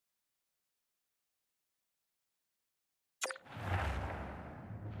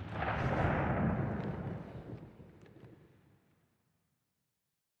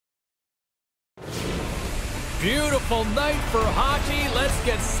Beautiful night for hockey. Let's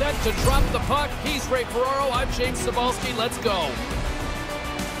get set to drop the puck. He's Ray Ferraro. I'm James Cybulski. Let's go.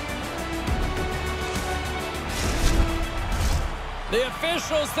 The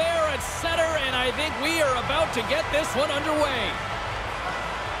officials there at center, and I think we are about to get this one underway.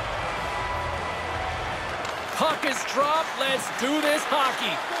 Puck is dropped. Let's do this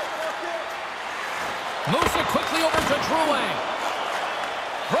hockey. Moves it quickly over to Drouin.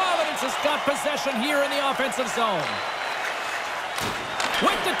 Providence has got possession here in the offensive zone.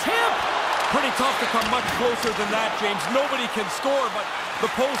 With the tip. Pretty tough to come much closer than that, James. Nobody can score, but the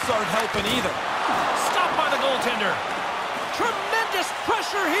posts aren't helping either. Stopped by the goaltender. Tremendous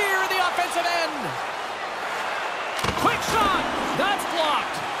pressure here in the offensive end. Quick shot. That's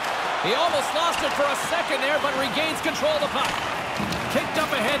blocked. He almost lost it for a second there, but regains control of the puck. Kicked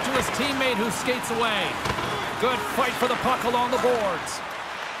up ahead to his teammate who skates away. Good fight for the puck along the boards.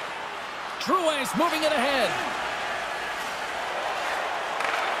 Drouin's moving it ahead.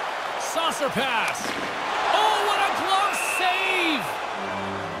 Saucer pass. Oh, what a glove save!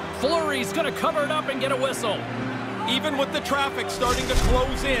 Fleury's going to cover it up and get a whistle. Even with the traffic starting to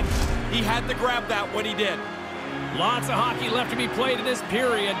close in, he had to grab that when he did. Lots of hockey left to be played in this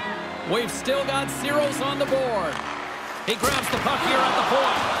period. We've still got zeros on the board. He grabs the puck here at the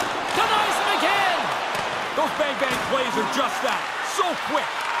point. Denies him again! Those bang-bang plays are just that. So quick.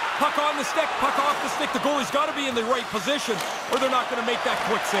 Puck on the stick, puck off the stick. The goalie's got to be in the right position, or they're not going to make that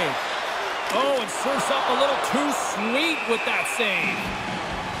quick save. Oh, and surfs up a little too sweet with that save.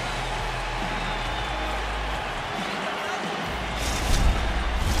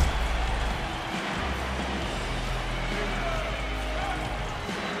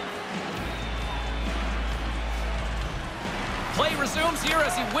 Play resumes here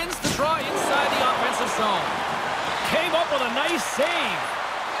as he wins the draw inside the offensive zone. Came up with a nice save.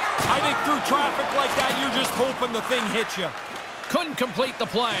 I think through traffic like that, you're just hoping the thing hits you. Couldn't complete the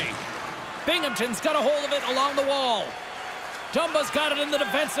play. Binghamton's got a hold of it along the wall. Dumba's got it in the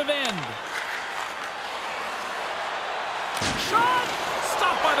defensive end. Shot!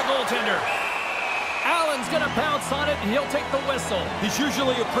 Stopped by the goaltender. Allen's going to bounce on it, and he'll take the whistle. He's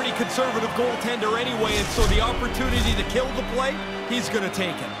usually a pretty conservative goaltender anyway, and so the opportunity to kill the play, he's going to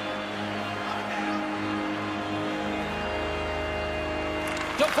take it.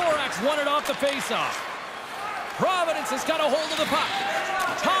 Dvorak's won it off the faceoff. Providence has got a hold of the puck.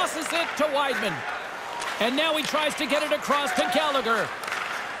 Tosses it to Weidman. And now he tries to get it across to Gallagher.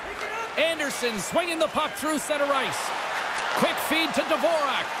 Anderson swinging the puck through center ice. Quick feed to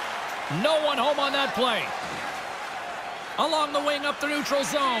Dvorak. No one home on that play. Along the wing up the neutral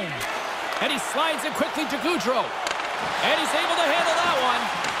zone. And he slides it quickly to Goudreau. And he's able to handle that one.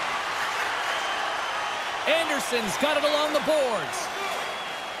 Anderson's got it along the boards.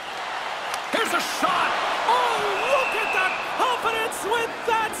 Here's a shot. Oh, look at that confidence with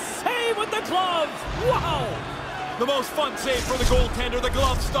that save with the glove. Wow. The most fun save for the goaltender, the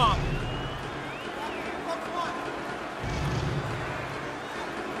glove stop.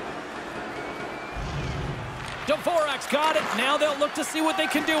 Dvorak's got it. Now they'll look to see what they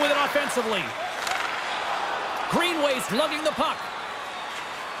can do with it offensively. Greenway's lugging the puck.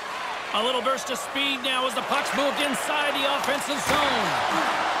 A little burst of speed now as the puck's moved inside the offensive zone.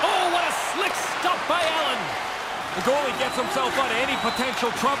 Oh, what a slick stop by Allen. The goalie gets himself out of any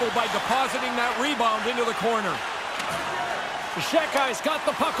potential trouble by depositing that rebound into the corner. Shekai's got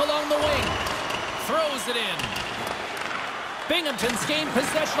the puck along the wing. Throws it in. Binghamton's gained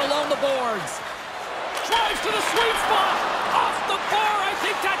possession along the boards. Drives to the sweet spot. Off the bar. I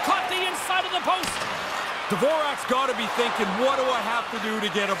think that caught the inside of the post. Dvorak's got to be thinking, what do I have to do to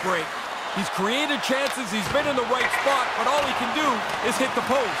get a break? He's created chances, he's been in the right spot, but all he can do is hit the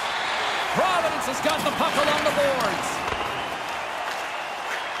post. Providence has got the puck along the boards.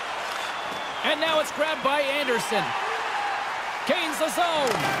 And now it's grabbed by Anderson. Gains the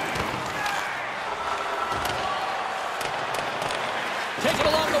zone. Taken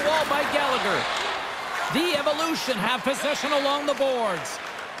along the wall by Gallagher. The Evolution have possession along the boards.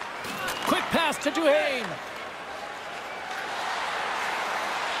 Quick pass to Duhaime.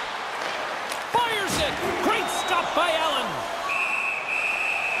 Fires it. Great stop by Allen.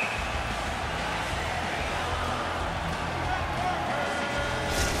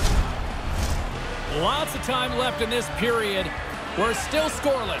 Lots of time left in this period. We're still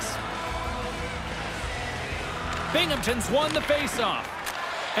scoreless. Binghamton's won the faceoff.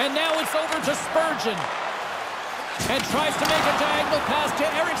 And now it's over to Spurgeon. And tries to make a diagonal pass to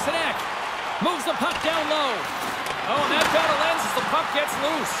Eriksson Ek. Moves the puck down low. Oh, and that battle ends as the puck gets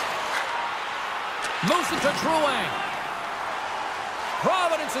loose. Moves it to Drouin.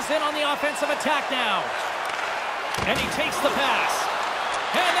 Providence is in on the offensive attack now. And he takes the pass.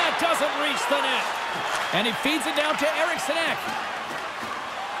 And that doesn't reach the net. And he feeds it down to Eriksson Ek.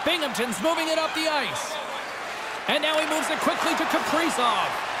 Binghamton's moving it up the ice. And now he moves it quickly to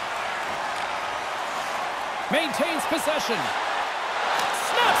Kaprizov. Maintains possession.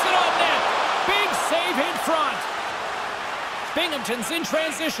 Snaps it on net. Big save in front. Binghamton's in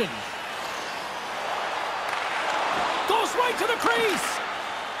transition. Goes right to the crease.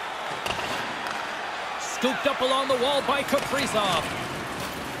 Scooped up along the wall by Kaprizov.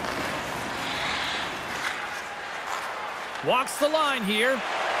 Walks the line here.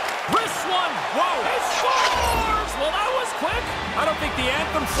 Wrists one. Whoa! He scores! Well, that was quick. I don't think the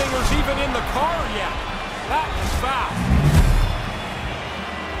anthem singer's even in the car yet. That was fast.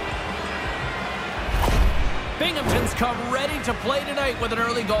 Binghamton's come ready to play tonight with an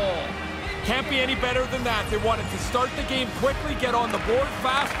early goal. Can't be any better than that. They wanted to start the game quickly, get on the board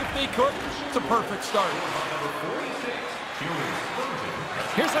fast if they could. It's a perfect start.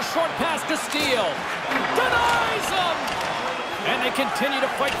 Here's a short pass to Steele. Denies him! And they continue to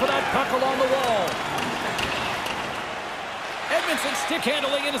fight for that puck along the wall. Edmondson stick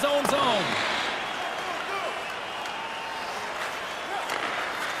handling in his own zone.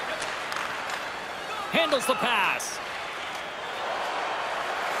 Handles the pass.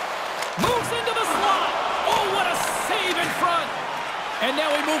 Moves into the slot. Oh, what a save in front. And now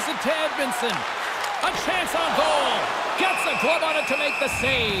he moves it to Edmondson. A chance on goal. Gets a glove on it to make the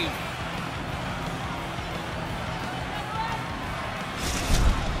save.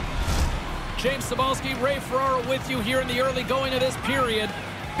 James Cybulski, Ray Ferraro with you here in the early going of this period.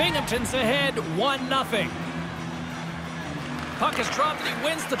 Binghamton's ahead 1-0. Puck is dropped and he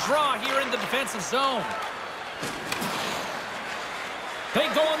wins the draw here in the defensive zone. They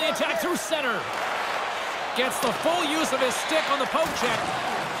go on the attack through center. Gets the full use of his stick on the poke check.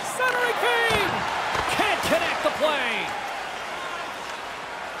 Centering feed! Can't connect the play.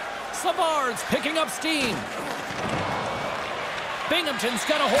 Savard's picking up steam. Binghamton's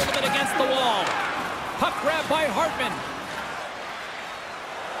got a hold of it against the wall. Puck grab by Hartman.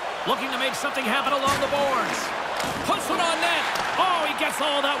 Looking to make something happen along the boards. Puts it on net. Oh, he gets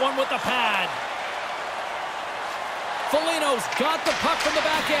all that one with the pad. Foligno's got the puck from the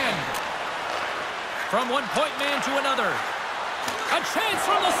back end. From one point man to another. A chance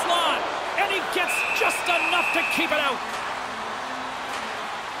from the slot. And he gets just enough to keep it out.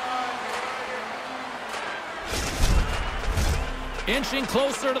 Inching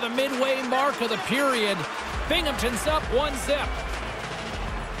closer to the midway mark of the period. Binghamton's up 1-0.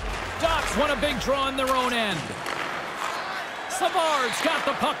 Ducks want a big draw in their own end. Savard's got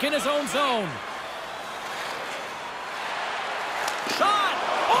the puck in his own zone. Shot!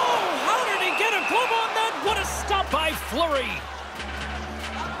 Oh, how did he get a glove on that? What a stop by Fleury.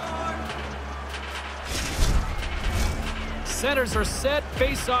 Centers are set,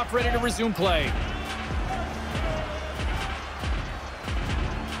 face-off ready to resume play.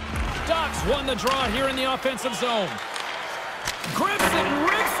 Ducks won the draw here in the offensive zone. Grips it,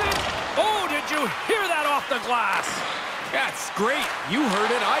 rips it. Oh, did you hear that off the glass? That's great. You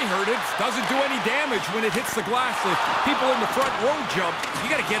heard it. I heard it. Doesn't do any damage when it hits the glass. If people in the front row jump,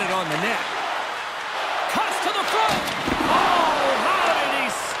 you got to get it on the net. Cuts to the front. Oh, how did he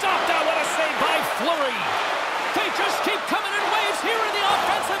stop that? What a save by Fleury. They just keep coming in waves here in the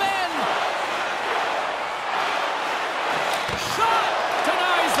offensive end. Shot.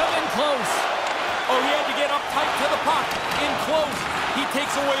 Denies him in close. Oh, he had to get up tight to the puck. In close. He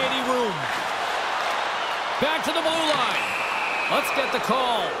takes away any room. Back to the blue line. Let's get the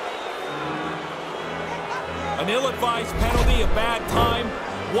call. An ill-advised penalty, a bad time.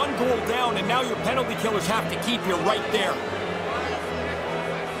 One goal down, and now your penalty killers have to keep you right there.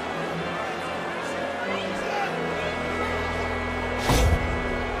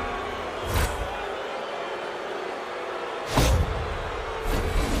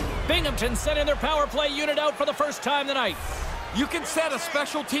 Binghamton sending their power play unit out for the first time tonight. You can set a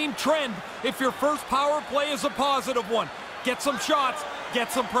special team trend if your first power play is a positive one. Get some shots,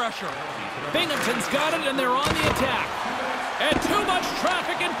 get some pressure. Binghamton's got it, and they're on the attack. And too much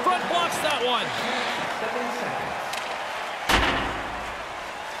traffic in front blocks that one.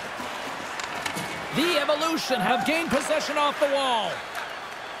 The Evolution have gained possession off the wall.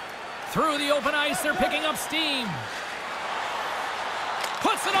 Through the open ice, they're picking up steam.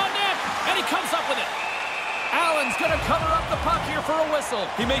 Puts it on net, and he comes up with it. Allen's going to cover up the puck here for a whistle.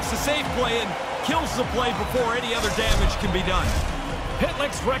 He makes the safe play and kills the play before any other damage can be done.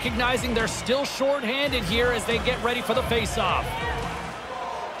 Pitlick's recognizing they're still short-handed here as they get ready for the face-off.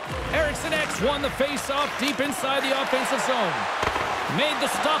 Eriksson Ek won the face-off deep inside the offensive zone. Made the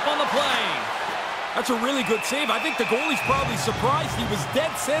stop on the play. That's a really good save. I think the goalie's probably surprised he was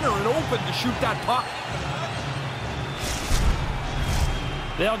dead center and open to shoot that puck.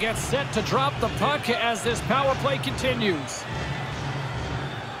 They'll get set to drop the puck as this power play continues.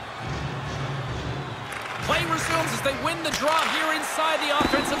 Play resumes as they win the draw here inside the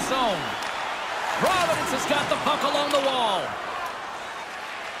offensive zone. Providence has got the puck along the wall.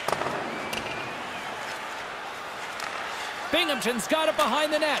 Binghamton's got it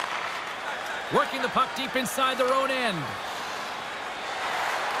behind the net. Working the puck deep inside their own end.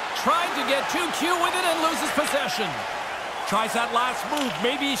 Trying to get too cute with it and loses possession. Tries that last move.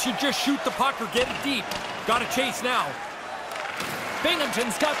 Maybe he should just shoot the puck or get it deep. Got to chase now.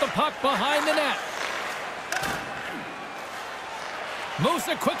 Binghamton's got the puck behind the net. Moves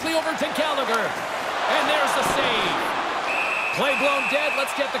it quickly over to Gallagher. And there's the save. Play blown dead.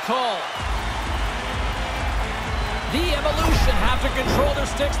 Let's get the call. The Evolution have to control their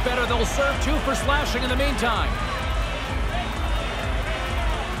sticks better. They'll serve 2 for slashing in the meantime.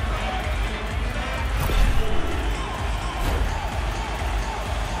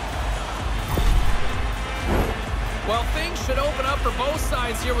 Well, things should open up for both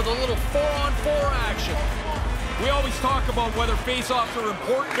sides here with a little 4-on-4 action. We always talk about whether face-offs are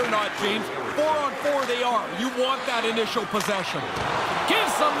important or not, James. 4-on-4 they are. You want that initial possession.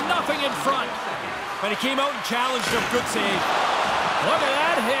 Gives them nothing in front. And he came out and challenged him. Good save. Look at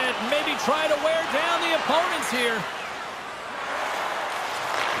that hit. Maybe try to wear down the opponents here.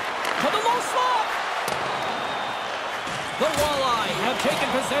 To the low slot. The Walleye have taken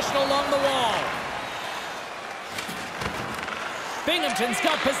possession along the wall. Binghamton's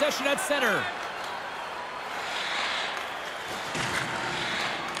got possession at center.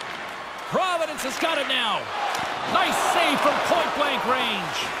 Providence has got it now. Nice save from point-blank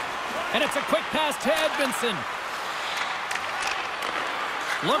range. And it's a quick pass to Edmondson.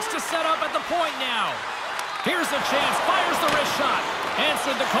 Looks to set up at the point now. Here's a chance. Fires the wrist shot.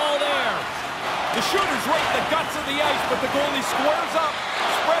 Answered the call there. The shooter's right in the guts of the ice, but the goalie squares up,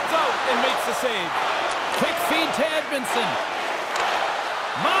 spreads out, and makes the save. Quick feed to Edmondson.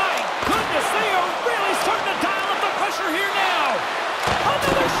 My goodness, they are really starting to dial up the pressure here now.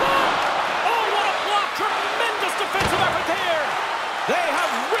 Another shot. Oh, what a block. Tremendous defensive effort there. They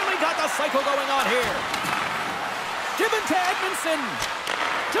have really got the cycle going on here. Given to Edmondson.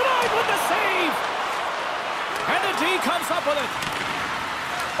 Denied with the save. And the D comes up with it.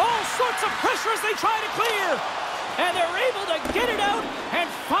 All sorts of pressure as they try to clear. And they're able to get it out and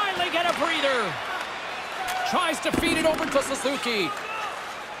finally get a breather. Tries to feed it over to Suzuki.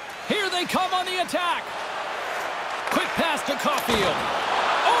 Here they come on the attack. Quick pass to Caulfield.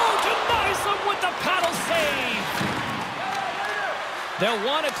 Oh, denies them with the paddle save. They'll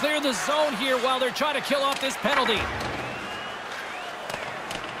want to clear the zone here while they're trying to kill off this penalty.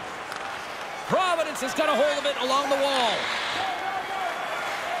 Providence has got a hold of it along the wall.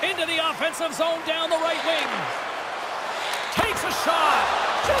 Into the offensive zone down the right wing. Takes a shot.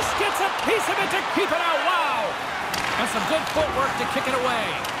 Just gets a piece of it to keep it out. Wow. And some good footwork to kick it away.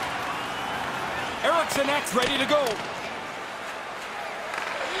 Eriksson X ready to go.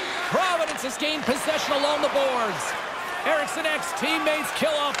 Providence has gained possession along the boards. Eriksson X teammates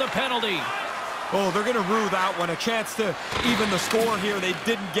kill off the penalty. Oh, they're going to rue that one. A chance to even the score here. They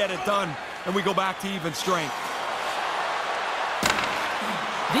didn't get it done. And we go back to even strength.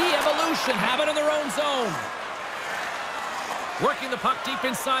 The Evolution have it in their own zone. Working the puck deep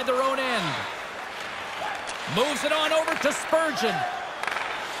inside their own end. Moves it on over to Spurgeon.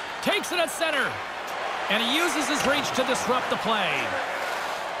 Takes it at center. And he uses his reach to disrupt the play.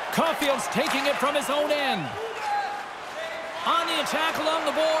 Caulfield's taking it from his own end. On the attack along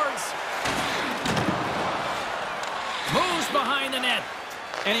the boards. Moves behind the net.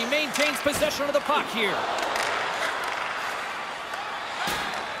 And he maintains possession of the puck here.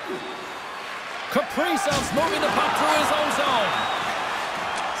 Kaprizov's moving the puck through his own zone.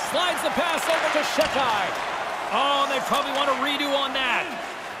 Slides the pass over to Shekai. Oh, they probably want to redo on that.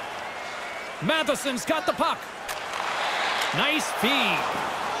 Matheson's got the puck. Nice feed.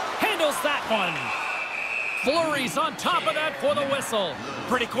 Handles that one. Fleury's on top of that for the whistle.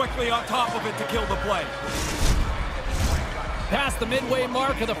 Pretty quickly on top of it to kill the play. Past the midway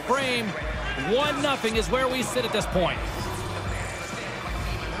mark of the frame, 1-0 is where we sit at this point.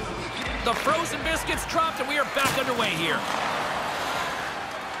 The frozen biscuits dropped and we are back underway here.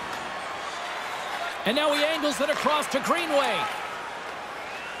 And now he angles it across to Greenway.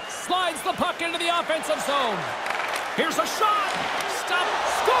 Slides the puck into the offensive zone. Here's a shot. Stop.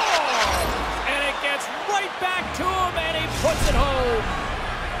 Score! And it gets right back to him and he puts it home.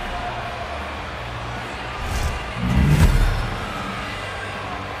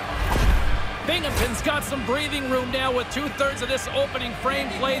 Binghamton's got some breathing room now with 2/3 of this opening frame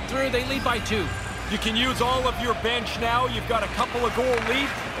played through. They lead by 2. You can use all of your bench now. You've got a couple of goal lead,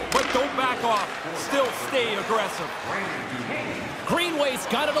 but don't back off. Still stay aggressive. Greenway's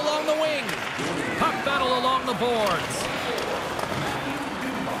got it along the wing. Puck battle along the boards.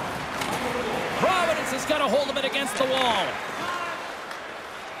 Providence has got a hold of it against the wall.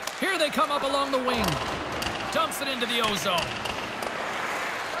 Here they come up along the wing. Dumps it into the O-zone.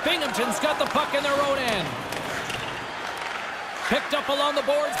 Binghamton's got the puck in their own end. Picked up along the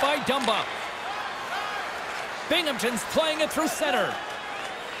boards by Dumba. Binghamton's playing it through center.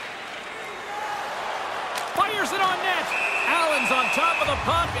 Fires it on net. Allen's on top of the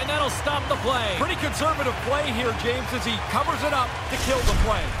puck, and that'll stop the play. Pretty conservative play here, James, as he covers it up to kill the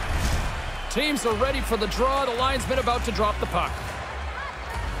play. Teams are ready for the draw. The linesman about to drop the puck.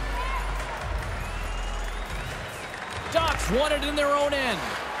 Ducks want it in their own end.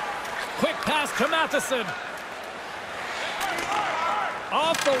 Quick pass to Matheson.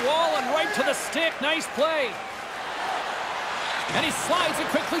 Off the wall and right to the stick. Nice play. And he slides it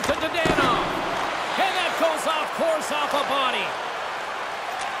quickly to Dadano. And that goes off course, off a body.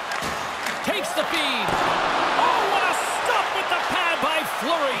 Takes the feed. Oh, what a stop with the pad by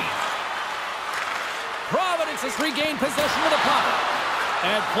Fleury. Providence has regained possession of the puck.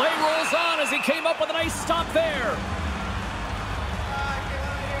 And play rolls on as he came up with a nice stop there.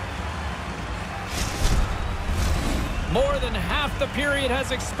 More than half the period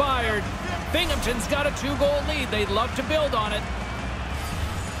has expired. Binghamton's got a 2-goal lead. They'd love to build on it.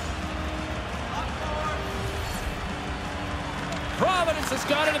 Providence has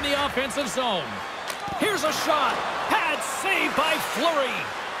got it in the offensive zone. Here's a shot. Pad saved by Fleury.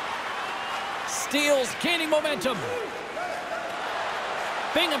 Steals gaining momentum.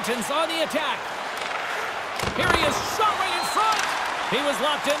 Binghamton's on the attack. Here he is, shot right in front. He was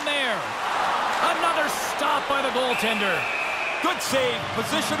locked in there. Another stop by the goaltender. Good save.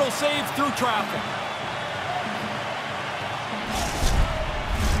 Positional save through traffic.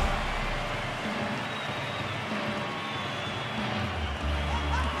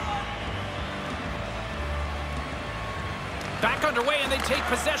 Back underway, and they take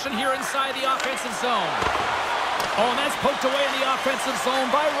possession here inside the offensive zone. Oh, and that's poked away in the offensive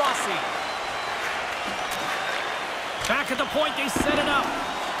zone by Rossi. Back at the point, they set it up.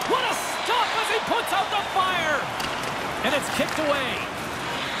 What a stop as he puts out the fire! And it's kicked away.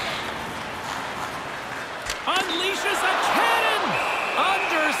 Unleashes a cannon!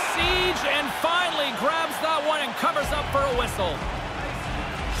 Under siege, and finally grabs that one and covers up for a whistle.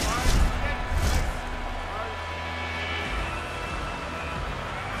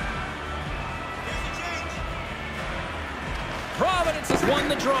 Providence has won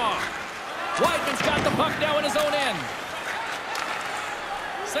the draw. Weidman's got the puck now in his own end.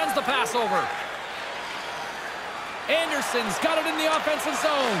 Sends the pass over. Anderson's got it in the offensive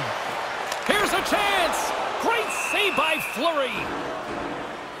zone. Here's a chance. Great save by Fleury.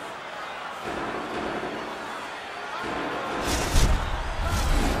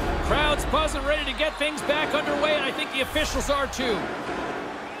 Crowd's buzzing, ready to get things back underway, and I think the officials are too.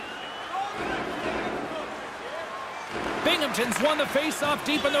 Binghamton's won the face-off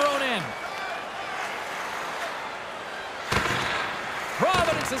deep in their own end.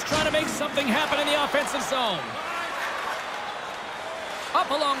 Providence is trying to make something happen in the offensive zone. Up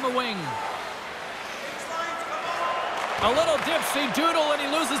along the wing. A little dipsy-doodle, and he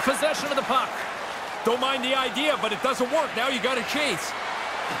loses possession of the puck. Don't mind the idea, but it doesn't work. Now you got to chase.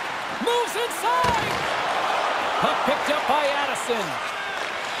 Moves inside! Puck picked up by Addison.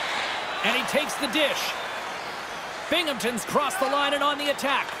 And he takes the dish. Binghamton's crossed the line and on the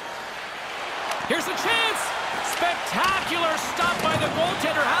attack. Here's a chance! Spectacular stop by the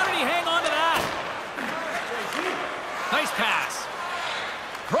goaltender. How did he hang on to that? Nice pass.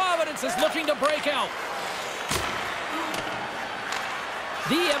 Providence is looking to break out.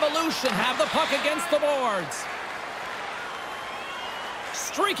 The Evolution have the puck against the boards.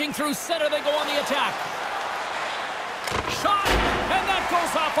 Streaking through center, they go on the attack. Shot, and that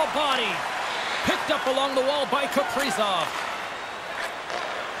goes off a body. Picked up along the wall by Kaprizov.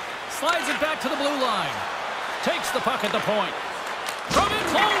 Slides it back to the blue line. Takes the puck at the point. From in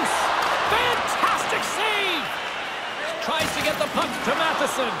close. Fantastic save. Tries to get the puck to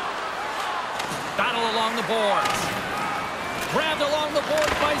Matheson. Battle along the boards. Grabbed along the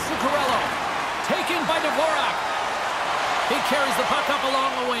boards by Zuccarello. Taken by Dvorak. He carries the puck up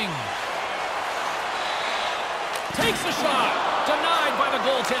along the wing. Takes a shot. Denied by the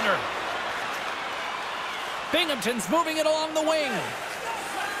goaltender. Binghamton's moving it along the wing.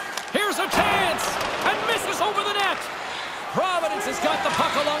 Here's a chance. And misses over the net. Providence has got the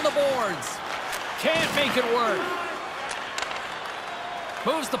puck along the boards. Can't make it work.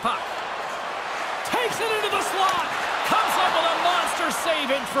 Moves the puck. Takes it into the slot. Comes up with a monster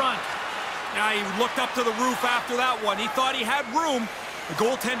save in front. Now he looked up to the roof after that one. He thought he had room. The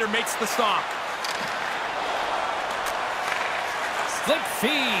goaltender makes the stop. Slick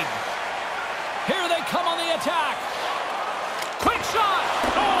feed. Here they come on the attack. Quick shot.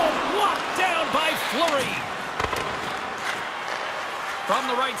 Oh, blocked down by Fleury. From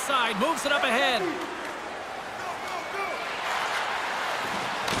the right side, moves it up ahead.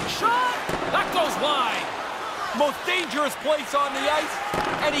 Shot. That goes wide. Most dangerous place on the ice,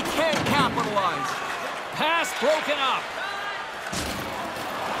 and he can't capitalize. Pass broken up.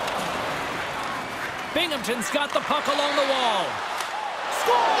 Binghamton's got the puck along the wall.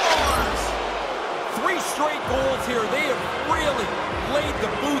 Scores! 3 straight goals here. They have really laid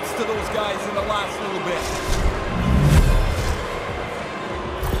the boots to those guys in the last little bit.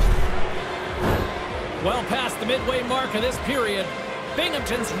 Well past the midway mark of this period,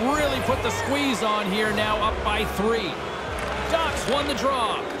 Binghamton's really put the squeeze on here, now up by 3. Ducks won the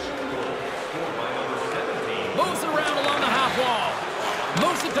draw. Moves it around along the half wall.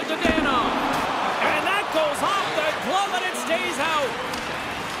 Moves it to Dadano. And that goes off the glove and it stays out.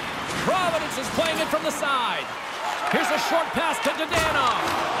 Providence is playing it from the side. Here's a short pass to Dadano.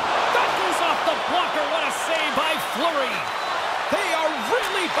 That goes off the blocker. What a save by Fleury. They are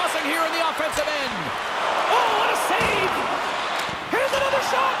really buzzing here in the offensive end. Oh, what a save! Here's another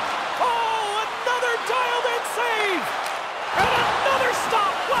shot! Oh, another dialed-in save! And another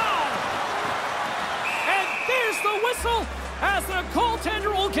stop! Wow! And there's the whistle as the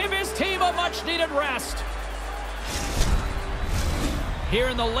goaltender will give his team a much-needed rest. Here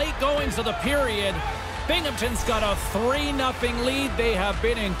in the late goings of the period, Binghamton's got a 3-0 lead. They have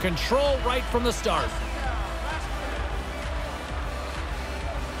been in control right from the start.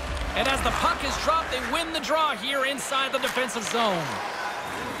 And as the puck is dropped, they win the draw here inside the defensive zone.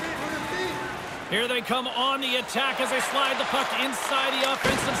 Here they come on the attack as they slide the puck inside the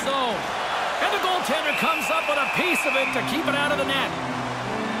offensive zone. And the goaltender comes up with a piece of it to keep it out of the net.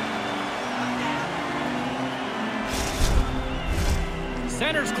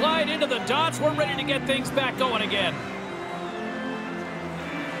 Centers glide into the dots. We're ready to get things back going again.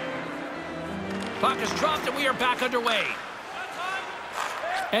 Puck is dropped and we are back underway.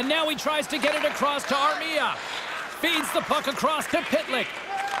 And now he tries to get it across to Armia. Feeds the puck across to Pitlick.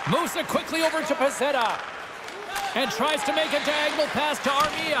 Moves it quickly over to Pezzetta. And tries to make a diagonal pass to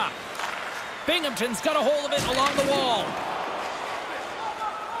Armia. Binghamton's got a hold of it along the wall.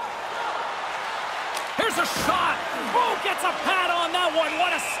 Here's a shot. Oh, gets a pad on that one.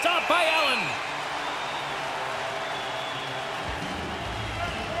 What a stop by Allen.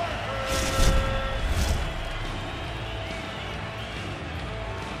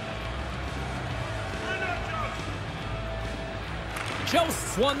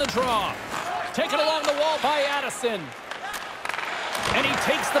 Joseph's won the draw. Taken along the wall by Addison. And he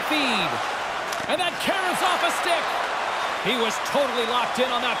takes the feed. And that carries off a stick. He was totally locked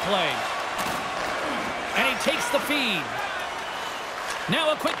in on that play. And he takes the feed.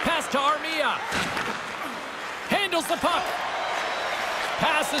 Now a quick pass to Armia. Handles the puck.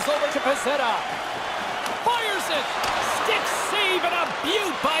 Passes over to Pezzetta. Fires it. Stick save and a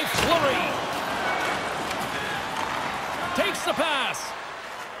beaut by Fleury. Takes the pass.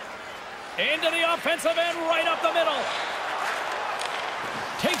 Into the offensive end, right up the middle.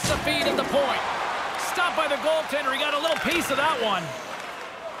 Takes the feed at the point. Stopped by the goaltender. He got a little piece of that one.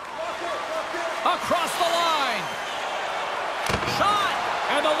 Across the line. Shot.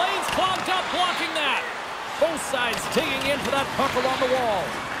 And the lane's clogged up, blocking that. Both sides digging in for that puck along the wall.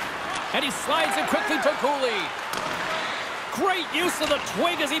 And he slides it quickly to Cooley. Great use of the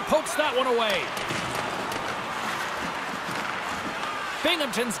twig as he pokes that one away.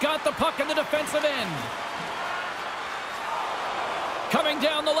 Binghamton's got the puck in the defensive end. Coming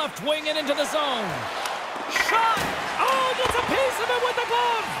down the left wing and into the zone. Shot! Oh, gets a piece of it with the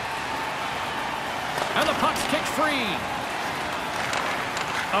glove! And the puck's kicked free.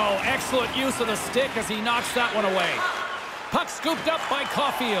 Oh, excellent use of the stick as he knocks that one away. Puck scooped up by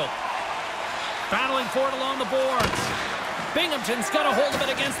Caulfield. Battling for it along the boards. Binghamton's got a hold of it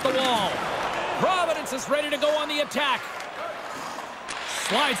against the wall. Providence is ready to go on the attack.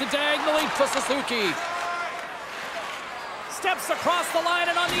 Slides it diagonally to Suzuki. Steps across the line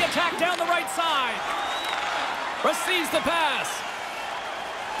and on the attack down the right side. Receives the pass.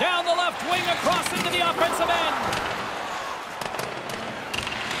 Down the left wing across into the offensive end.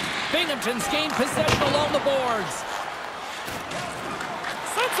 Binghamton's gained possession along the boards.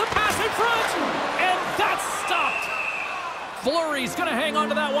 Sends a pass in front. And that's stopped. Fleury's going to hang on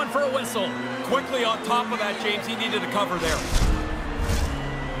to that one for a whistle. Quickly on top of that, James. He needed a cover there.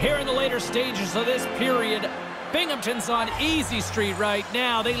 Here in the later stages of this period, Binghamton's on easy street right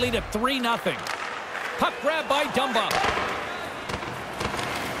now. They lead at 3-0. Puck grab by Dumba.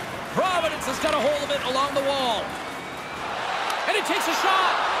 Providence has got a hold of it along the wall. And he takes a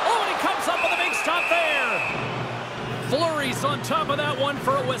shot. Oh, and he comes up with a big stop there. Fleury's on top of that one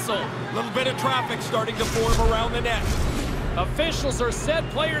for a whistle. A little bit of traffic starting to form around the net. Officials are set.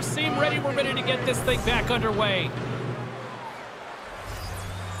 Players seem ready. We're ready to get this thing back underway.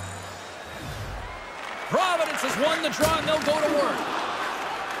 Providence has won the draw, and they'll go to work.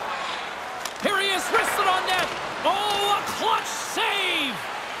 Here he is, wristed on net. Oh, a clutch save!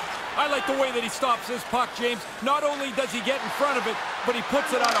 I like the way that he stops this puck, James. Not only does he get in front of it, but he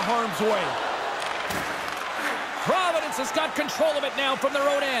puts it out of harm's way. Providence has got control of it now from their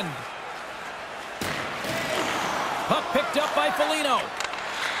own end. Puck picked up by Foligno.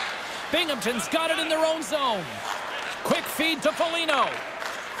 Binghamton's got it in their own zone. Quick feed to Foligno.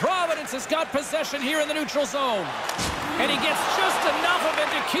 Providence has got possession here in the neutral zone. And he gets just enough of it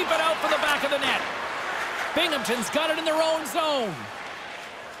to keep it out for the back of the net. Binghamton's got it in their own zone.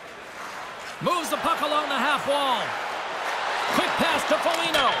 Moves the puck along the half wall. Quick pass to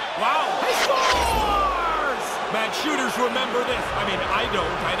Foligno. Wow. He scores! Man, shooters remember this. I mean, I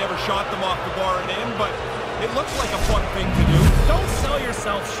don't. I never shot them off the bar and in, but it looks like a fun thing to do. Don't sell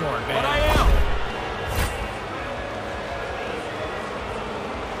yourself short, man. But I am.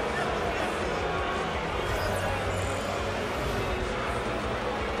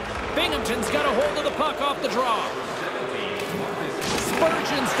 Binghamton's got a hold of the puck off the draw.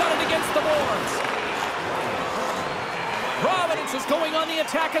 Spurgeon's got it against the boards. Providence is going on the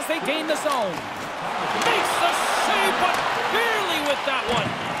attack as they gain the zone. Makes the save, but barely with that one.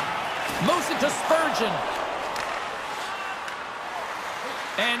 Moves it to Spurgeon.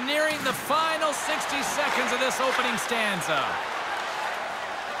 And nearing the final 60 seconds of this opening stanza.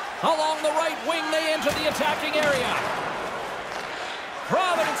 Along the right wing, they enter the attacking area.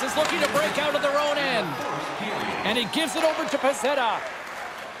 Providence is looking to break out of their own end. And he gives it over to Pezzetta.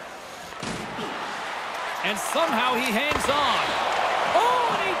 And somehow he hangs on.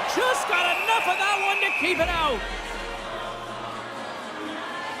 Oh, and he just got enough of that one to keep it out.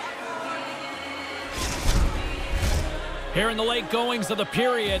 Here in the late goings of the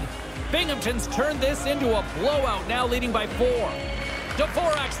period, Binghamton's turned this into a blowout, now leading by 4.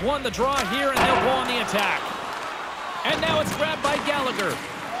 Dvorak's won the draw here, and they'll go on the attack. And now it's grabbed by Gallagher.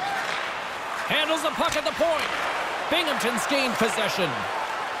 Handles the puck at the point. Binghamton's gained possession.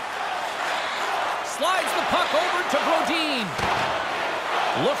 Slides the puck over to Brodin.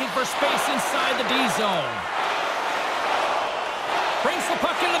 Looking for space inside the D zone. Brings the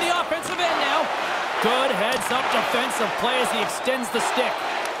puck into the offensive end now. Good heads-up defensive play as he extends the stick.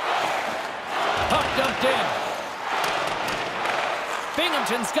 Puck dumped in.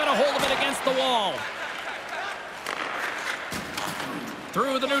 Binghamton's got a hold of it against the wall.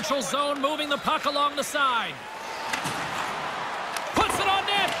 Through the neutral zone, moving the puck along the side. Puts it on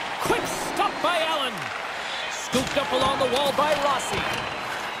net. Quick stop by Allen. Scooped up along the wall by Rossi.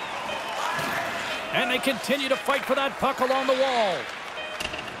 And they continue to fight for that puck along the wall.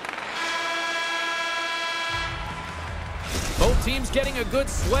 Both teams getting a good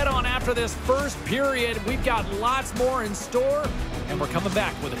sweat on after this first period. We've got lots more in store, and we're coming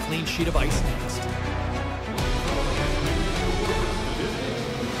back with a clean sheet of ice next.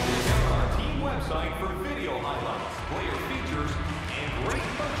 Website for video highlights, player features, and great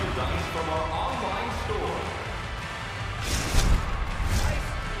merchandise from our online store.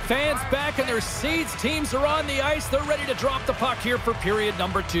 Fans back in their seats. Teams are on the ice. They're ready to drop the puck here for period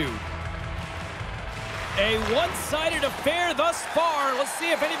number 2. A one-sided affair thus far. Let's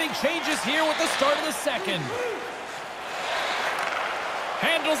see if anything changes here with the start of the second.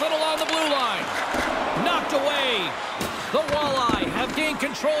 Handles it along the blue line. Knocked away. The Walleye have gained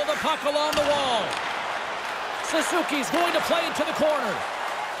control of the puck along the wall. Suzuki's going to play into the corner.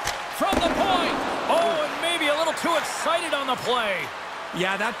 From the point. Oh, and maybe a little too excited on the play.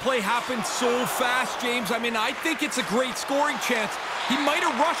 Yeah, that play happened so fast, James. I mean, I think it's a great scoring chance. He might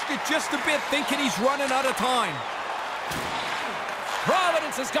have rushed it just a bit, thinking he's running out of time.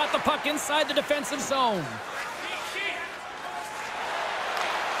 Providence has got the puck inside the defensive zone.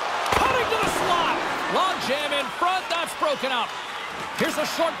 Cutting to the slot. Long jam in front. That's broken up. Here's a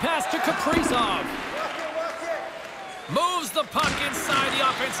short pass to Kaprizov. Moves the puck inside the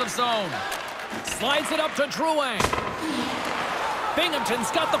offensive zone. Slides it up to Drouin. Binghamton's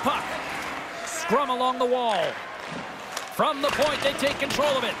got the puck. Scrum along the wall. From the point, they take control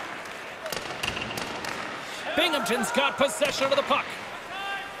of it. Binghamton's got possession of the puck.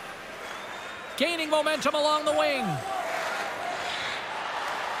 Gaining momentum along the wing.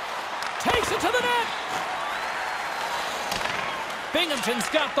 Takes it to the net. Binghamton's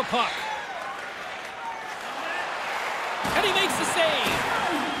got the puck. And he makes the save.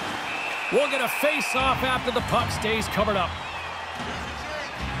 We'll get a face-off after the puck stays covered up.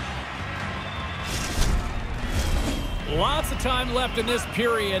 Lots of time left in this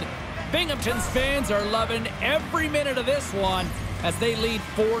period. Binghamton's fans are loving every minute of this one as they lead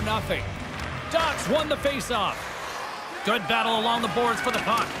 4-0. Ducks won the face-off. Good battle along the boards for the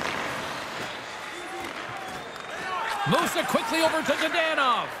puck. Moves it quickly over to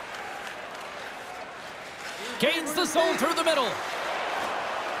Zdanov. Gains the zone through the middle.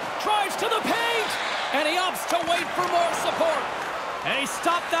 Drives to the paint. And he opts to wait for more support. And he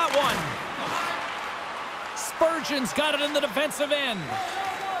stopped that one. Spurgeon's got it in the defensive end.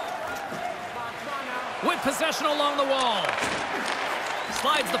 With possession along the wall.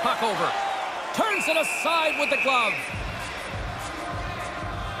 Slides the puck over. Turns it aside with the glove.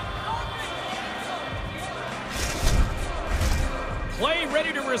 Play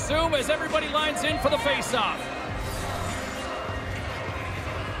ready to resume as everybody lines in for the face-off.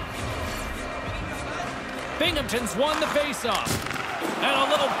 Binghamton's won the face-off. And a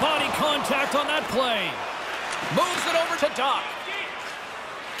little body contact on that play. Moves it over to Doc.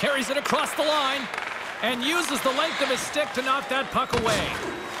 Carries it across the line and uses the length of his stick to knock that puck away.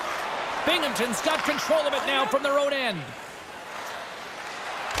 Binghamton's got control of it now from their own end.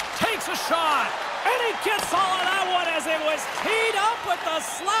 Takes a shot. And he gets all of that one as it was teed up with the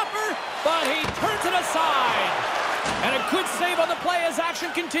slapper, but he turns it aside. And a good save on the play as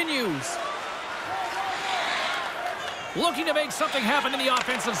action continues. Looking to make something happen in the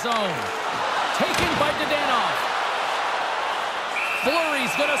offensive zone. Taken by Zdanov.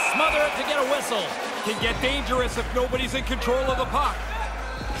 Fleury's going to smother it to get a whistle. Can get dangerous if nobody's in control of the puck.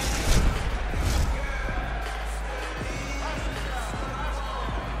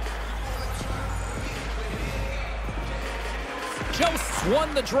 Josts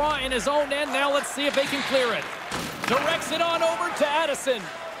won the draw in his own end. Now let's see if they can clear it. Directs it on over to Addison.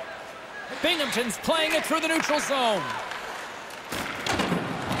 Binghamton's playing it through the neutral zone.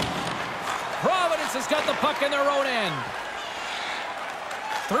 Providence has got the puck in their own end.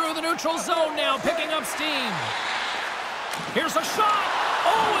 Through the neutral zone now, picking up steam. Here's a shot.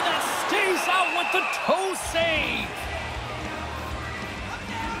 Oh, and that stays out with the toe save.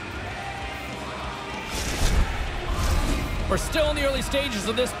 We're still in the early stages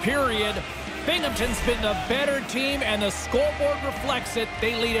of this period. Binghamton's been the better team, and the scoreboard reflects it.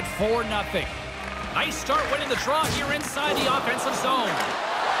 They lead it 4-0. Nice start winning the draw here inside the offensive zone.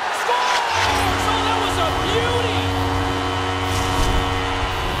 Scores! Oh, that was a beauty!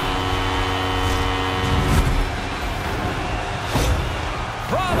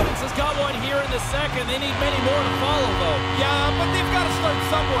 Providence has got one here in the second. They need many more to follow, though. Yeah, but they've got to start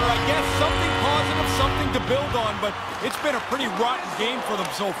somewhere, I guess. Something positive, something to build on, but it's been a pretty rotten game for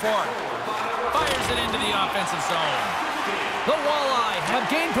them so far. Fires it into the offensive zone. The Walleye have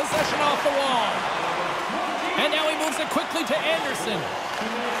gained possession off the wall. And now he moves it quickly to Anderson.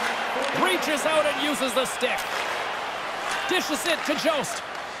 Reaches out and uses the stick. Dishes it to Jost.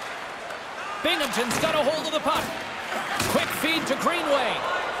 Binghamton's got a hold of the puck. Quick feed to Greenway.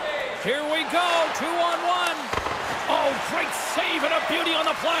 Here we go, 2-on-1. Oh, great save and a beauty on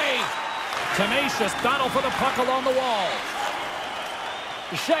the play. Tenacious battle for the puck along the wall.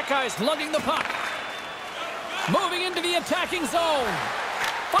 Shekai's lugging the puck. Moving into the attacking zone.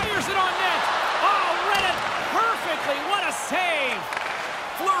 Fires it on net. Oh, read it perfectly. What a save.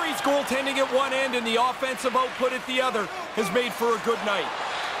 Fleury's goaltending at one end and the offensive output at the other has made for a good night.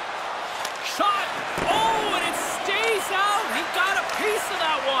 Shot. Oh, and it stays out. He got a piece of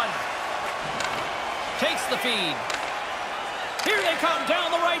that one. Takes the feed. Here they come down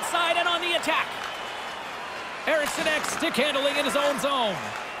the right side and on the attack. Eriksson Ek stick handling in his own zone.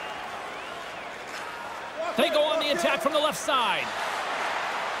 They go on the attack from the left side.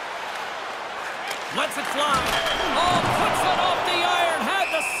 Lets it fly. Oh, puts it off the iron.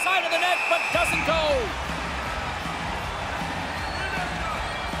 Had the side of the net, but doesn't go.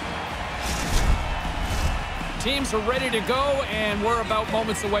 Teams are ready to go, and we're about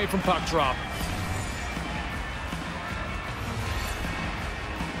moments away from puck drop.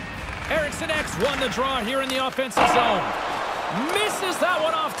 Eriksson Ek won the draw here in the offensive zone. Misses that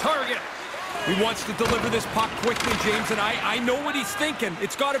one off target. He wants to deliver this puck quickly, James, and I know what he's thinking.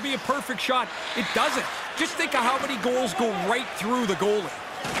 It's got to be a perfect shot. It doesn't. Just think of how many goals go right through the goalie.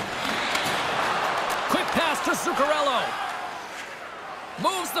 Quick pass to Zuccarello.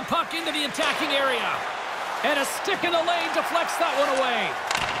 Moves the puck into the attacking area. And a stick in the lane deflects that one away.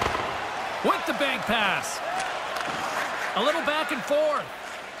 With the bank pass. A little back and forth.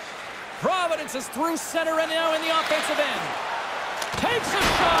 Providence is through center and now in the offensive end. Takes a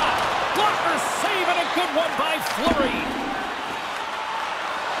shot. Blocker save and a good one by Fleury.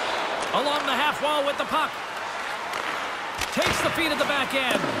 Along the half wall with the puck. Takes the feed at the back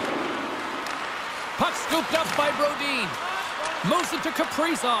end. Puck scooped up by Brodin. Moves it to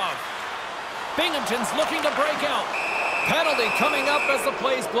Kaprizov. Binghamton's looking to break out. Penalty coming up as the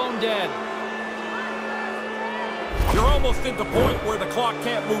play's blown dead. You're almost at the point where the clock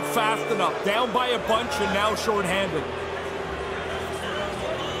can't move fast enough. Down by a bunch and now shorthanded.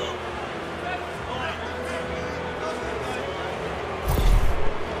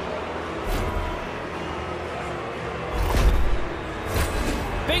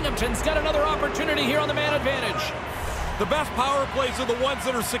 Binghamton's got another opportunity here on the man advantage. The best power plays are the ones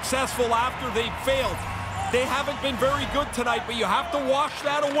that are successful after they've failed. They haven't been very good tonight, but you have to wash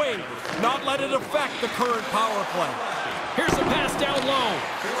that away, not let it affect the current power play. Here's a pass down low.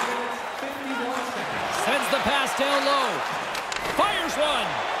 Sends the pass down low. Fires one.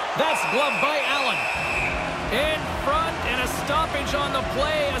 That's gloved by Allen. In front and a stoppage on the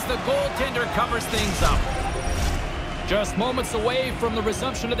play as the goaltender covers things up. Just moments away from the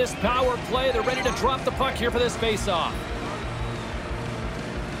resumption of this power play. They're ready to drop the puck here for this faceoff.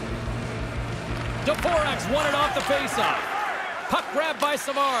 Dvorak's won it off the faceoff. Puck grabbed by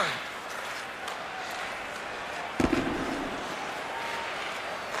Savard.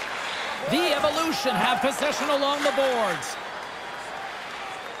 The Evolution have possession along the boards.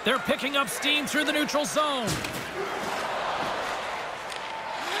 They're picking up steam through the neutral zone.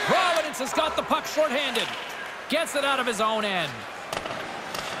 Providence has got the puck shorthanded. Gets it out of his own end.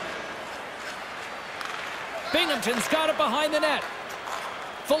 Binghamton's got it behind the net.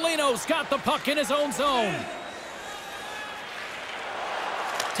 Foligno's got the puck in his own zone.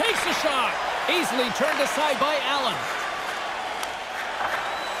 Takes a shot. Easily turned aside by Allen.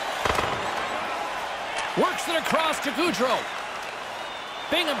 Works it across to Goudreau.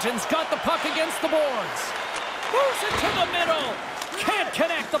 Binghamton's got the puck against the boards. Moves it to the middle. Can't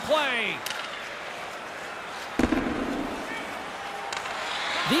connect the play.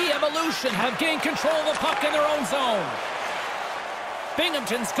 The Evolution have gained control of the puck in their own zone.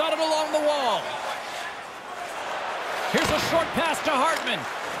 Binghamton's got it along the wall. Here's a short pass to Hartman.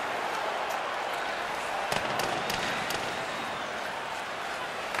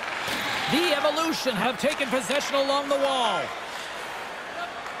 The Evolution have taken possession along the wall.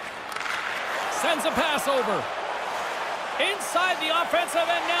 Sends a pass over. Inside the offensive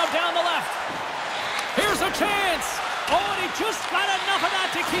end, now down the left. Here's a chance. Oh, and he just got enough of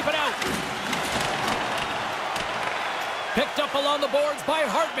that to keep it out. Picked up along the boards by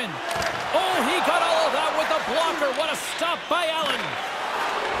Hartman. Oh, he got all of that with a blocker. What a stop by Allen.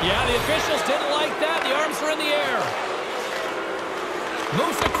 Yeah, the officials didn't like that. The arms are in the air.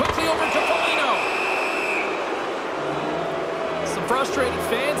 Moves it quickly over to Foligno. Some frustrated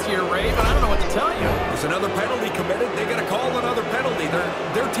fans here, Ray, but I don't know what to tell you. There's another penalty committed. They got to call another penalty.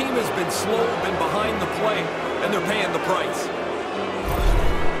 Their team has been slow, been behind the play, and they're paying the price.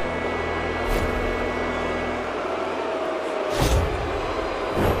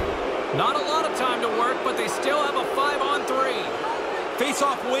 Not a lot of time to work, but they still have a 5-on-3.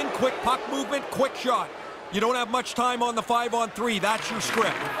 Face-off win, quick puck movement, quick shot. You don't have much time on the 5-on-3. That's your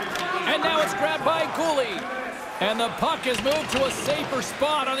script. And now it's grabbed by Gooley. And the puck is moved to a safer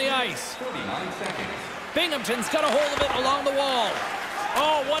spot on the ice. Binghamton's got a hold of it along the wall.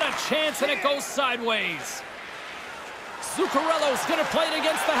 Oh, what a chance, and it goes sideways. Zuccarello's going to play it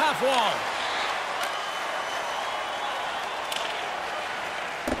against the half wall.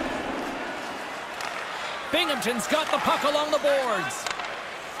 Binghamton's got the puck along the boards.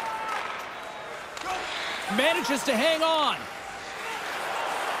 Manages to hang on.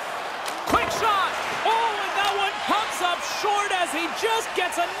 Quick shot. Oh, and that one pumps up short as he just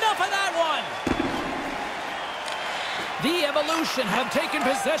gets enough of that one. The Evolution have taken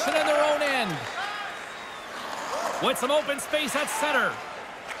possession in their own end. With some open space at center.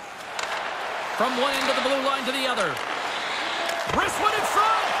 From one end of the blue line to the other. Wrist one in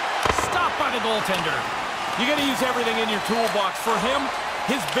front. Stopped by the goaltender. You got to use everything in your toolbox. For him,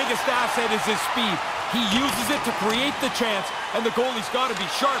 his biggest asset is his speed. He uses it to create the chance, and the goalie's got to be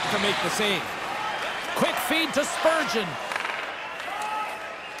sharp to make the save. Quick feed to Spurgeon.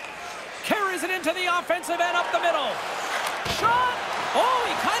 Carries it into the offensive end up the middle. Shot! Oh,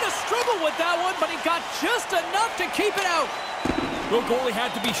 he kind of struggled with that one, but he got just enough to keep it out. The goalie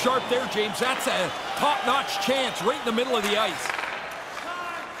had to be sharp there, James. That's a top-notch chance right in the middle of the ice.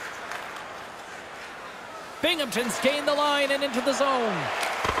 Binghamton's gained the line and into the zone.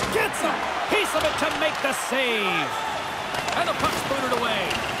 Gets a piece of it to make the save. And the puck's booted away.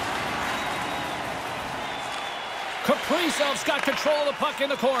 Kaprizov's got control of the puck in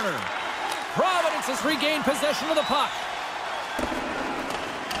the corner. Providence has regained possession of the puck.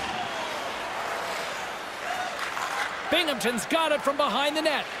 Binghamton's got it from behind the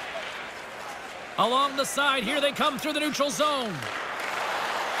net. Along the side, here they come through the neutral zone.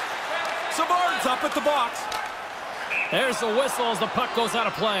 Savard's up at the box. There's the whistle as the puck goes out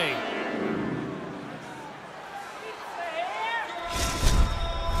of play.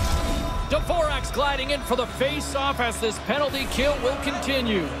 Dvorak's gliding in for the face-off as this penalty kill will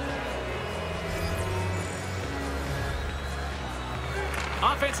continue.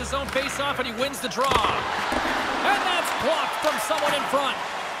 Offensive zone face-off, and he wins the draw. And that's blocked from someone in front.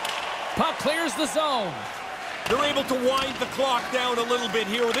 Puck clears the zone. They're able to wind the clock down a little bit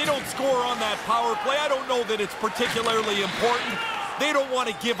here. They don't score on that power play. I don't know that it's particularly important. They don't want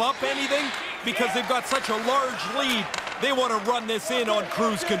to give up anything because they've got such a large lead. They want to run this in on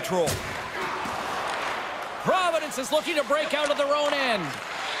cruise control. Providence is looking to break out of their own end.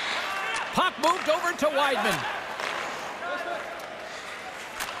 Puck moved over to Weidman.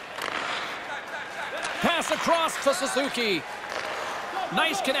 Pass across to Suzuki.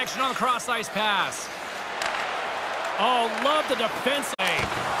 Nice connection on the cross-ice pass. Oh, love the defense.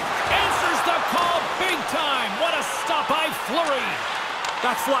 Answers the call big time. What a stop by Fleury.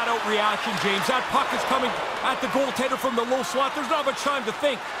 That's flat-out reaction, James. That puck is coming at the goaltender from the low slot. There's not much time to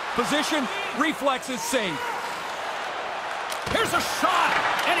think. Position, reflexes, save. Here's a shot,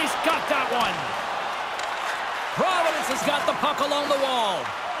 and he's got that one. Providence has got the puck along the wall.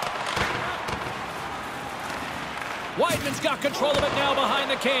 Weidman's got control of it now behind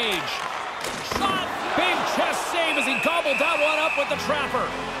the cage. Shot, big chest save as he gobbled that one up with the trapper.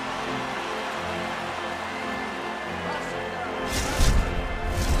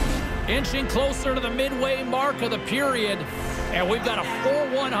 Inching closer to the midway mark of the period, and we've got a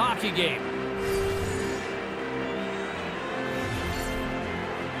 4-1 hockey game.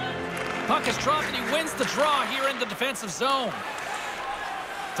 Puck is dropped, and he wins the draw here in the defensive zone.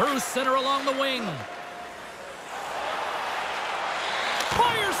 Through center along the wing.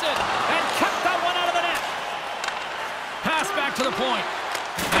 Fires it, and kept that one out of the net. Pass back to the point.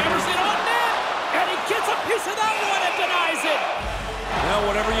 Hammers it on net, and he gets a piece of that one and denies it. Now,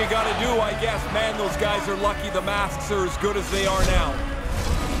 whatever you got to do, I guess. Man, those guys are lucky the masks are as good as they are now.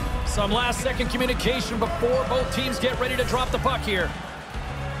 Some last-second communication before both teams get ready to drop the puck here.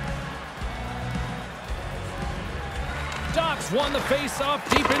 Ducks won the face-off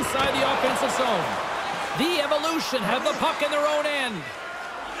deep inside the offensive zone. The Evolution have the puck in their own end.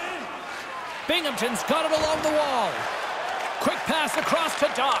 Binghamton's got it along the wall. Quick pass across to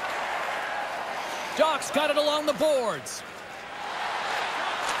Doc. Doc's got it along the boards.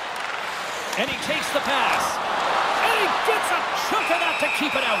 And he takes the pass. And he gets a chunk of that to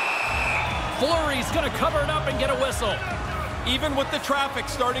keep it out. Fleury's going to cover it up and get a whistle. Even with the traffic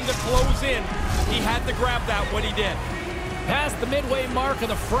starting to close in, he had to grab that when he did. Past the midway mark of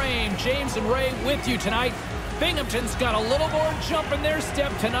the frame, James and Ray with you tonight. Binghamton's got a little more jump in their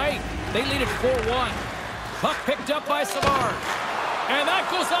step tonight. They lead it 4-1. Puck picked up by Savard. And that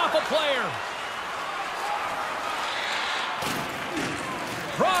goes off a player.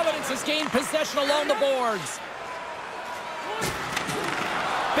 Providence has gained possession along the boards.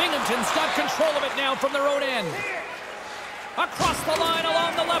 Binghamton's got control of it now from their own end. Across the line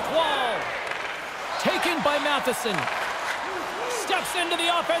along the left wall. Taken by Matheson. Steps into the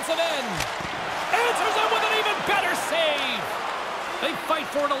offensive end. Answers it with an even better save. They fight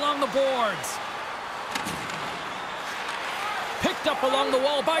for it along the boards. Picked up along the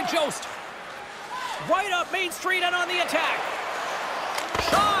wall by Jost. Right up Main Street and on the attack.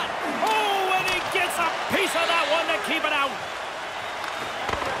 Shot! Oh, and he gets a piece of that one to keep it out.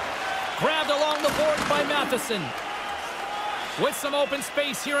 Grabbed along the boards by Matheson. With some open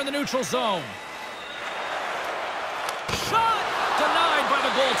space here in the neutral zone. Shot! Denied by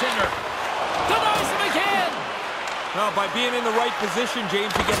the goaltender. Denies him again. Now, by being in the right position, James,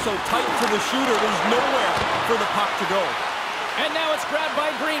 he gets so tight to the shooter, there's nowhere for the puck to go. And now it's grabbed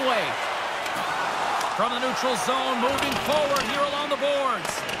by Greenway. From the neutral zone, moving forward here along the boards.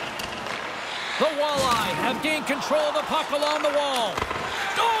 The Walleye have gained control of the puck along the wall.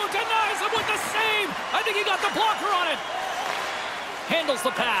 Oh, denies him with the save. I think he got the blocker on it. Handles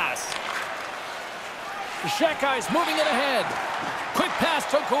the pass. The Shakey's moving it ahead. Quick pass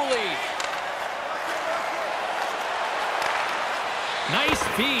to Cooley. Nice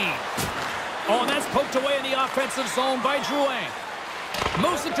feed. Oh, and that's poked away in the offensive zone by Drouin.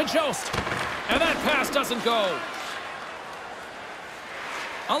 Moves it to Jost. And that pass doesn't go.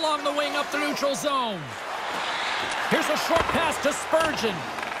 Along the wing up the neutral zone. Here's a short pass to Spurgeon.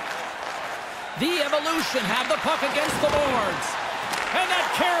 The Evolution have the puck against the boards. And that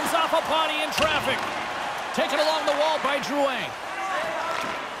caroms off a body in traffic. Taken along the wall by Drouin.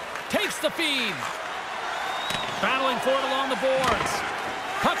 Takes the feed. Battling for it along the boards.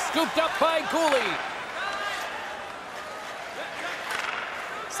 Puck scooped up by Gooley.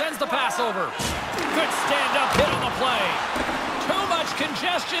 Sends the pass over. Good stand-up hit on the play. Too much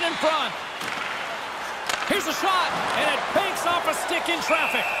congestion in front. Here's a shot, and it banks off a stick in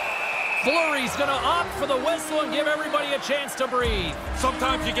traffic. Fleury's going to opt for the whistle and give everybody a chance to breathe.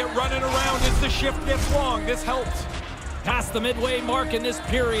 Sometimes you get running around as the shift gets long. This helps. Past the midway mark in this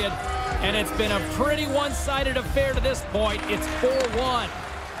period, and it's been a pretty one-sided affair to this point. It's 4-1.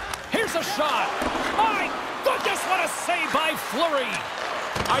 Here's a shot. My goodness, what a save by Fleury.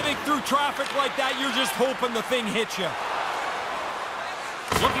 I think through traffic like that, you're just hoping the thing hits you.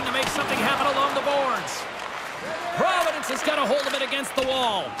 Looking to make something happen along the boards. Providence has got a hold of it against the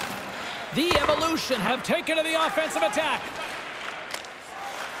wall. The Evolution have taken to the offensive attack.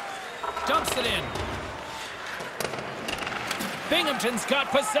 Dumps it in. Binghamton's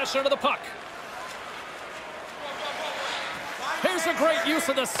got possession of the puck. Here's a great use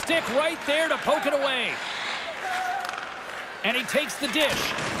of the stick right there to poke it away. And he takes the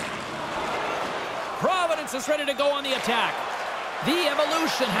dish. Providence is ready to go on the attack. The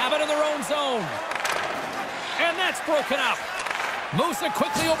Evolution have it in their own zone. And that's broken up. Moves it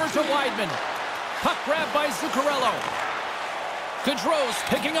quickly over to Weidman. Puck grabbed by Zuccarello. Gaudreau's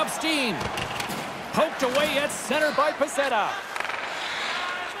picking up steam. Poked away at center by Pezzetta.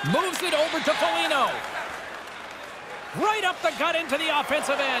 Moves it over to Foligno. Right up the gut into the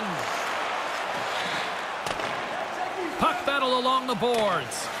offensive end. Puck battle along the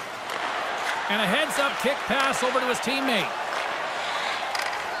boards. And a heads-up kick pass over to his teammate.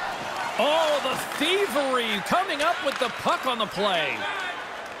 Oh, the thievery coming up with the puck on the play.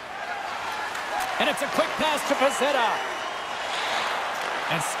 And it's a quick pass to Pezzetta.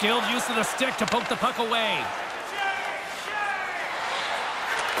 And skilled use of the stick to poke the puck away.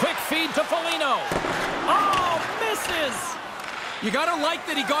 Quick feed to Foligno. Oh, misses! You gotta like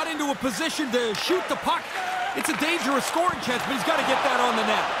that he got into a position to shoot the puck. It's a dangerous scoring chance, but he's got to get that on the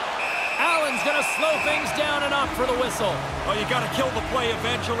net. Allen's going to slow things down and opt for the whistle. Oh, you got to kill the play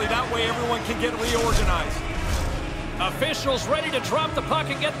eventually. That way everyone can get reorganized. Officials ready to drop the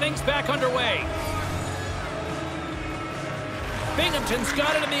puck and get things back underway. Binghamton's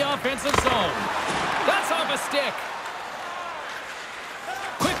got it in the offensive zone. That's off a stick.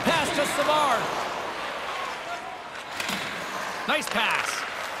 Quick pass to Savard. Nice pass.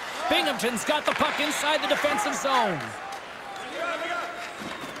 Binghamton's got the puck inside the defensive zone.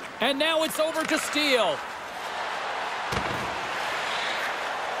 And now it's over to Steele.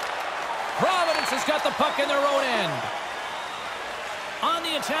 Providence has got the puck in their own end. On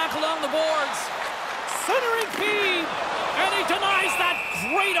the attack along the boards. Centering feed. And he denies that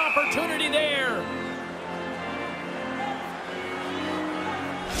great opportunity there.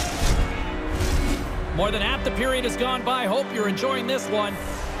 More than half the period has gone by. Hope you're enjoying this one.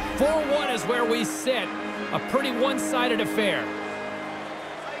 4-1 is where we sit. A pretty one-sided affair.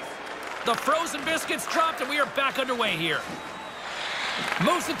 The frozen biscuits dropped, and we are back underway here.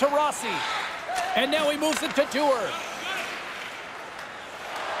 Moves it to Rossi. And now he moves it to Dewar.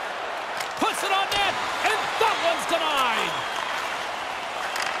 Puts it on net, and that one's denied.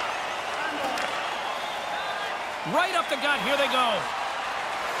 Right up the gut, here they go.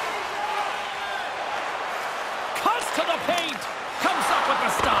 Cuts to the paint. Comes up with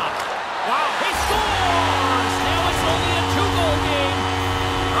the stop. Wow, he scores! Now it's only a 2-goal game.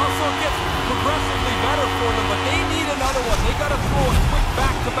 Also gets progressively better for them, but they need another one. They got to throw a quick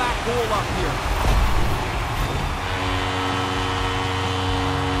back-to-back goal up here.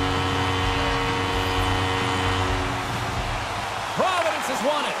 Providence has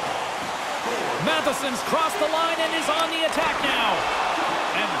won it. Matheson's crossed the line and is on the attack now.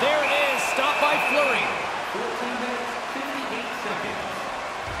 And there it is, stopped by Fleury. 14 minutes, 58 seconds.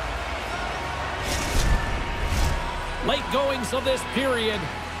 Late goings of this period.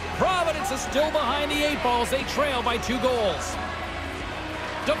 Providence is still behind the 8 balls. They trail by 2 goals.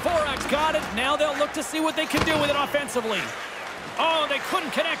 Dvorak's got it. Now they'll look to see what they can do with it offensively. Oh, they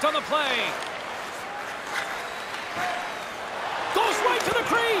couldn't connect on the play. Goes right to the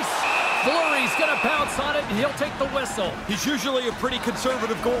crease. Fleury's going to bounce on it, and he'll take the whistle. He's usually a pretty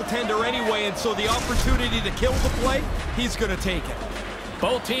conservative goaltender anyway, and so the opportunity to kill the play, he's going to take it.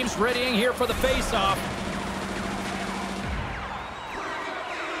 Both teams readying here for the face-off.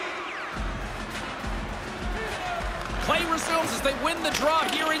 resumes as they win the draw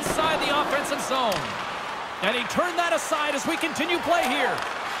here inside the offensive zone. And he turned that aside as we continue play here.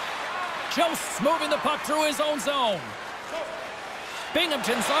 Joseph's moving the puck through his own zone.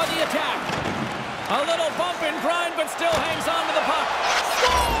 Binghamton's on the attack. A little bump and grind, but still hangs on to the puck.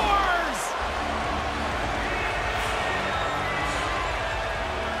 Scores!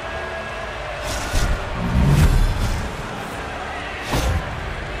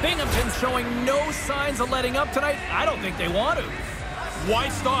 Binghamton's showing no signs of letting up tonight. I don't think they want to. Why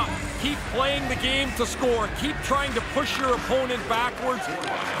stop? Keep playing the game to score. Keep trying to push your opponent backwards.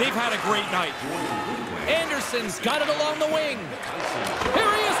 They've had a great night. Anderson's got it along the wing.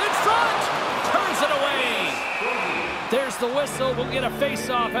 Here he is in front. Turns it away. There's the whistle. We'll get a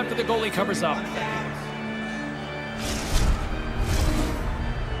face-off after the goalie covers up.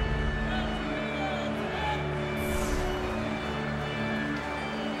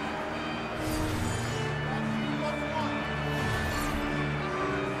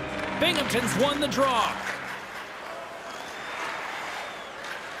 Binghamton's won the draw.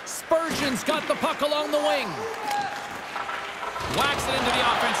 Spurgeon's got the puck along the wing. Whacks it into the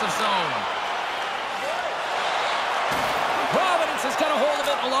offensive zone. Providence has got a hold of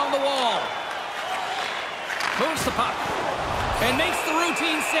it along the wall. Moves the puck. And makes the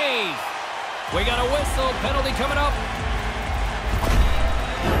routine save. We got a whistle. Penalty coming up.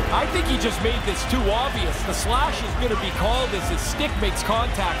 I think he just made this too obvious. The slash is going to be called as his stick makes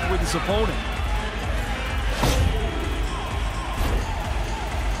contact with his opponent.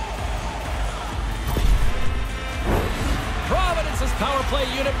 Providence's power play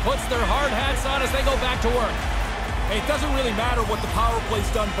unit puts their hard hats on as they go back to work. Hey, it doesn't really matter what the power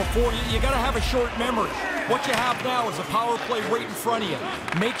play's done before. You got to have a short memory. What you have now is a power play right in front of you.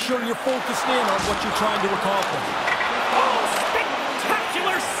 Make sure you're focused in on what you're trying to accomplish. Oh,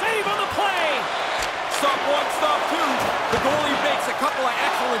 spectacular save on the play! Stop one, stop two. The goalie makes a couple of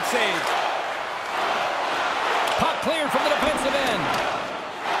excellent saves. Puck cleared from the defensive end.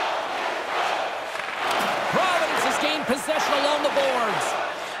 Providence has gained possession along the boards.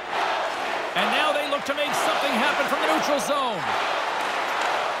 And now they look to make something happen from the neutral zone.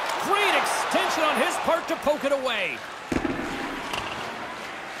 Great extension on his part to poke it away.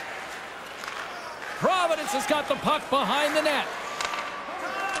 Providence has got the puck behind the net.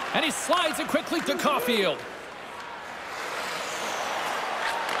 And he slides it quickly to Caulfield.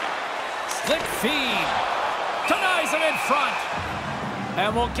 Slick feed. Denies it in front.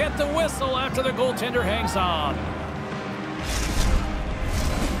 And we'll get the whistle after the goaltender hangs on.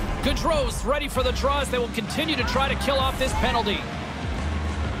 Gaudreau's ready for the draw as they will continue to try to kill off this penalty.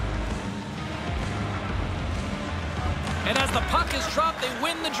 And as the puck is dropped, they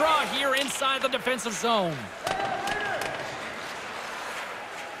win the draw here inside the defensive zone.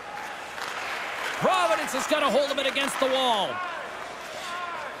 Providence has got a hold of it against the wall.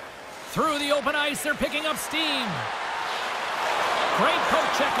 Through the open ice, they're picking up steam. Great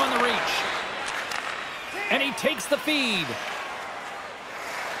poke check on the reach. And he takes the feed.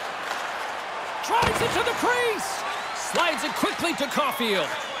 Drives it to the crease. Slides it quickly to Caulfield.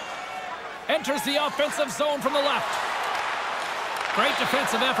 Enters the offensive zone from the left. Great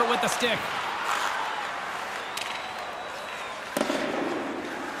defensive effort with the stick.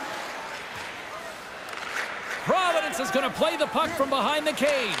 Providence is going to play the puck from behind the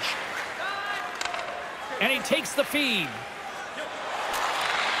cage. And he takes the feed.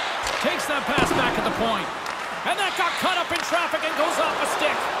 Takes that pass back at the point. And that got caught up in traffic and goes off a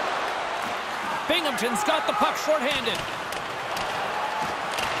stick. Binghamton's got the puck shorthanded.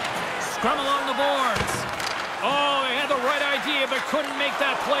 Scrum along the boards. Oh, they had the right idea, but couldn't make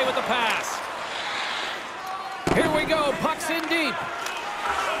that play with the pass. Here we go, puck's in deep.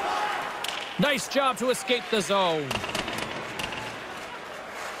 Nice job to escape the zone.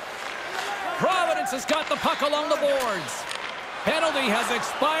 Providence has got the puck along the boards. Penalty has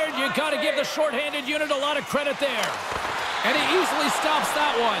expired. You got to give the shorthanded unit a lot of credit there. And he easily stops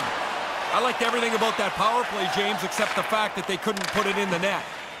that one. I liked everything about that power play, James, except the fact that they couldn't put it in the net.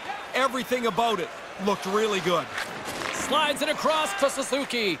 Everything about it looked really good. Slides it across to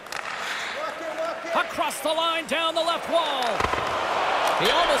Suzuki. Across the line, down the left wall. He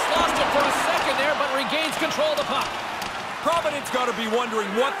almost lost it for a second there, but regains control of the puck. Providence got to be wondering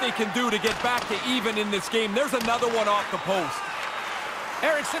what they can do to get back to even in this game. There's another one off the post.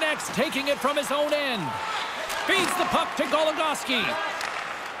 Eriksson X taking it from his own end. Feeds the puck to Goligoski.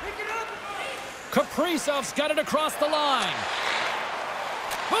 Kaprizov's got it across the line.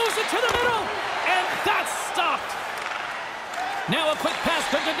 Moves it to the middle, and that's stopped. Now a quick pass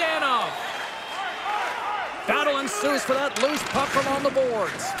to Dadonov. Battle ensues for that loose puck along the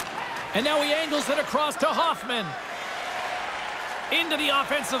boards. And now he angles it across to Hoffman. into the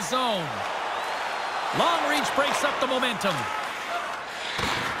offensive zone. Long reach breaks up the momentum.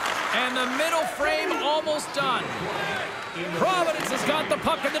 And the middle frame almost done. Providence has got the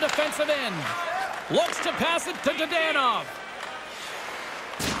puck in the defensive end. Looks to pass it to Dadanov.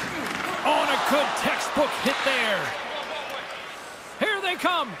 On a good textbook hit there. Here they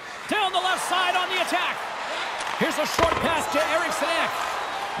come. Down the left side on the attack. Here's a short pass to Eriksson.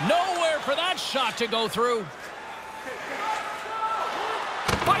 Nowhere for that shot to go through.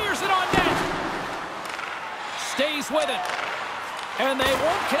 Fires it on net. Stays with it. And they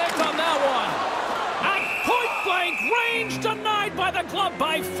won't connect on that one. At point-blank range, denied by the glove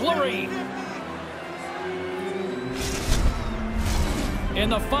by Fleury. In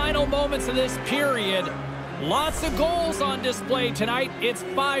the final moments of this period, lots of goals on display tonight. It's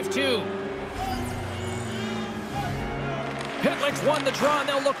 5-2. Pitlick's won the draw, and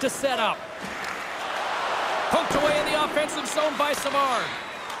they'll look to set up. Poked away in the offensive zone by Samard.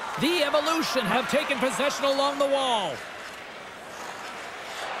 The Evolution have taken possession along the wall.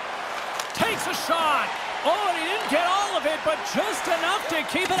 Takes a shot. Oh, and he didn't get all of it, but just enough to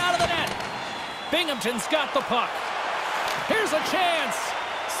keep it out of the net. Binghamton's got the puck. Here's a chance.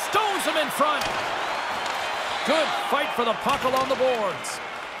 Stones him in front. Good fight for the puck along the boards.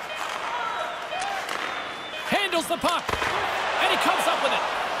 Handles the puck. And he comes up with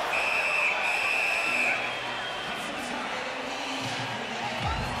it.